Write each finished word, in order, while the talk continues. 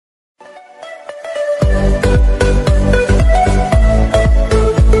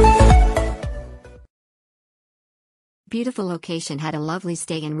Beautiful location, had a lovely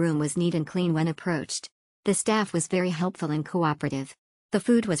stay, and room was neat and clean when approached. The staff was very helpful and cooperative. The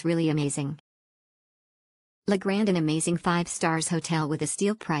food was really amazing. Le Grande, an amazing 5 stars hotel with a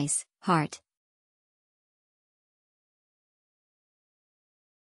steal price, heart.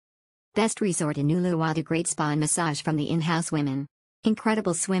 Best resort in Uluwatu, great spa and massage from the in-house women.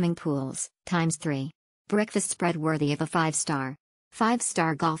 Incredible swimming pools, ×3. Breakfast spread worthy of a 5-star.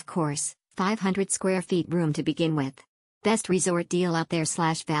 5-star golf course, 500 square feet room to begin with. Best resort deal out there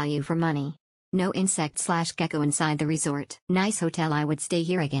 / value for money. No insect / gecko inside the resort. Nice hotel, I would stay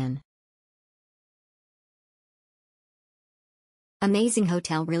here again. Amazing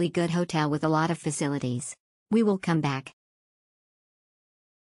hotel, really good hotel with a lot of facilities. We will come back.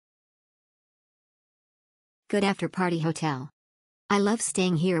 Good after party hotel. I love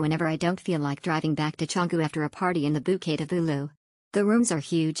staying here whenever I don't feel like driving back to Canggu after a party in the Bukit of Ulu. The rooms are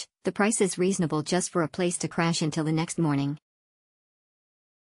huge, the price is reasonable just for a place to crash until the next morning.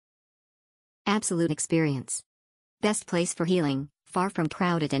 Absolute experience. Best place for healing, far from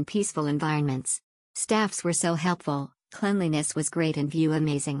crowded and peaceful environments. Staffs were so helpful, cleanliness was great and view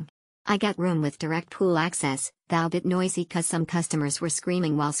amazing. I got room with direct pool access, though a bit noisy cause some customers were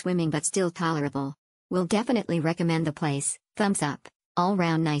screaming while swimming, but still tolerable. Will definitely recommend the place, thumbs up. All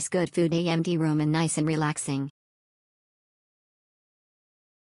round nice, good food, AMD room and nice and relaxing.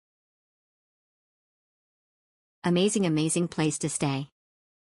 Amazing place to stay.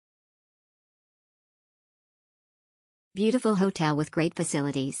 Beautiful hotel with great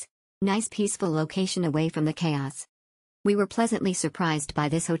facilities. Nice peaceful location away from the chaos. We were pleasantly surprised by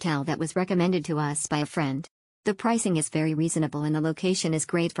this hotel that was recommended to us by a friend. The pricing is very reasonable and the location is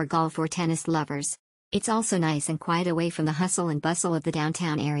great for golf or tennis lovers. It's also nice and quiet away from the hustle and bustle of the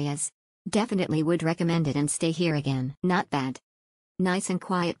downtown areas. Definitely would recommend it and stay here again. Not bad. Nice and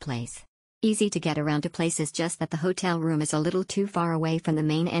quiet place. Easy to get around to places, just that the hotel room is a little too far away from the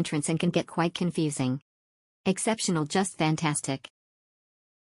main entrance and can get quite confusing. Exceptional, just fantastic.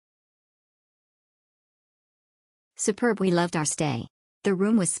 Superb, we loved our stay. The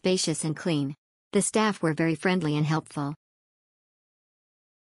room was spacious and clean. The staff were very friendly and helpful.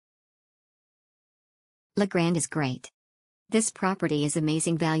 Le Grande is great. This property is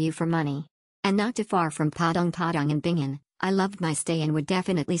amazing value for money. And not too far from Padang and Bingan. I loved my stay and would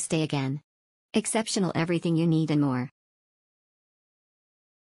definitely stay again. Exceptional, everything you need and more.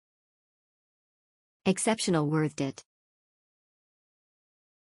 Exceptional, worth it.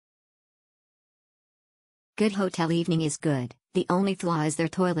 Good hotel, evening is good. The only flaw is their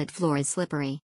toilet floor is slippery.